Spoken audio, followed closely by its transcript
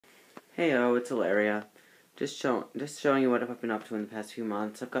Heyo, it's Ilaria. Just showing you what I've been up to in the past few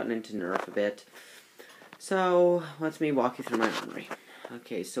months. I've gotten into NERF a bit. So, let me walk you through my armory.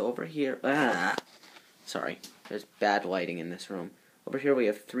 Okay, so over here... sorry, there's bad lighting in this room. Over here we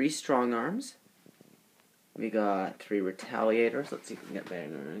have 3 Strongarms. We got 3 Retaliators. Let's see if we can get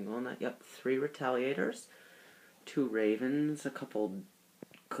better angle on that. Yep, 3 Retaliators. 2 Ravens. A couple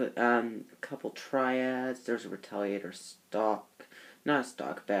Triads. There's a Retaliator stock. Not a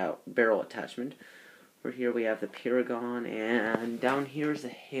stock, barrel attachment. Over here we have the Pyragon, and down here is the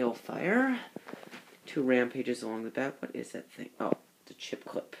Hailfire. 2 Rampages along the back. What is that thing? Oh, the chip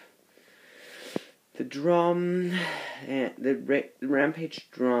clip. The drum, and the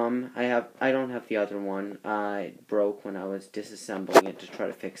Rampage drum. I don't have the other one. It broke when I was disassembling it to try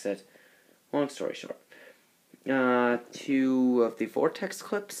to fix it. Long story short. 2 of the Vortex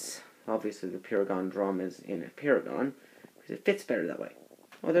clips. Obviously, the Pyragon drum is in a Pyragon because it fits better that way.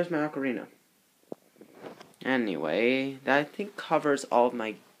 Oh, there's my ocarina. Anyway, that I think covers all of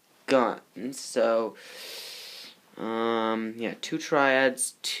my guns. So, yeah, 2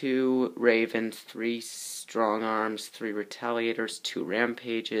 Triads, 2 Ravens, 3 Strongarms, 3 Retaliators, 2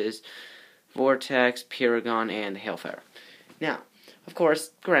 Rampages, Vortex, Pyragon, and Hailfire. Now, of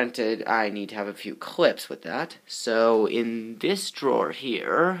course, granted, I need to have a few clips with that. So, in this drawer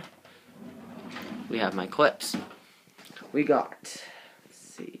here, we have my clips. We got, let's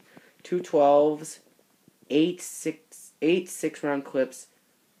see, 2 12s, 8 6-round clips,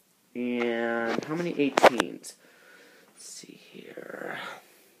 and how many 18s? Let's see here.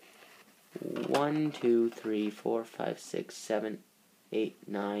 1, 2, 3, 4, 5, 6, 7, 8,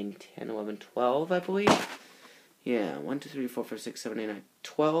 9, 10, 11, 12, I believe. Yeah, 1, 2, 3, 4, 5, 6, 7, 8, 9,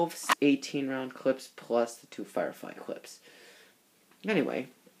 12 18-round clips plus the 2 Firefly clips. Anyway,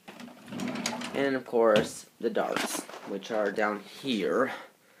 and of course, the darts, which are down here.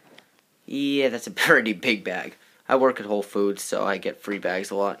 Yeah, that's a pretty big bag. I work at Whole Foods, so I get free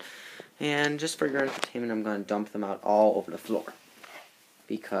bags a lot. And just for your entertainment, I'm going to dump them out all over the floor.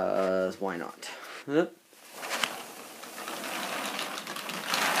 Because, why not?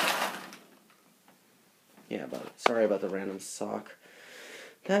 Yeah, sorry about the random sock.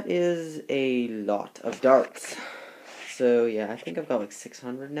 That is a lot of darts. So, yeah, I think I've got like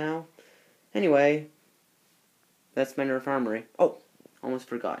 600 now. Anyway, that's my NERF Armory. Oh, almost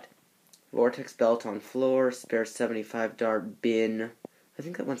forgot. Vortex belt on floor, spare 75 dart bin. I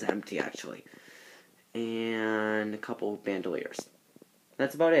think that one's empty, actually. And a couple bandoliers.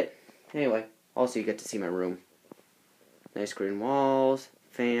 That's about it. Anyway, also you get to see my room. Nice green walls,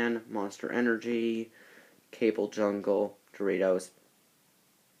 fan, Monster Energy, Cable Jungle, Doritos.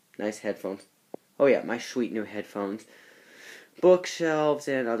 Nice headphones. Oh yeah, my sweet new headphones. Bookshelves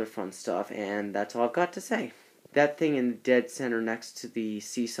and other fun stuff. And that's all I've got to say. That thing in the dead center next to the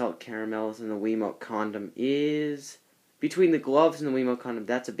sea salt caramels and the Wiimote condom is... Between the gloves and the Wiimote condom,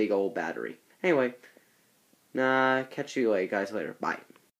 that's a big old battery. Anyway, catch you guys later. Bye.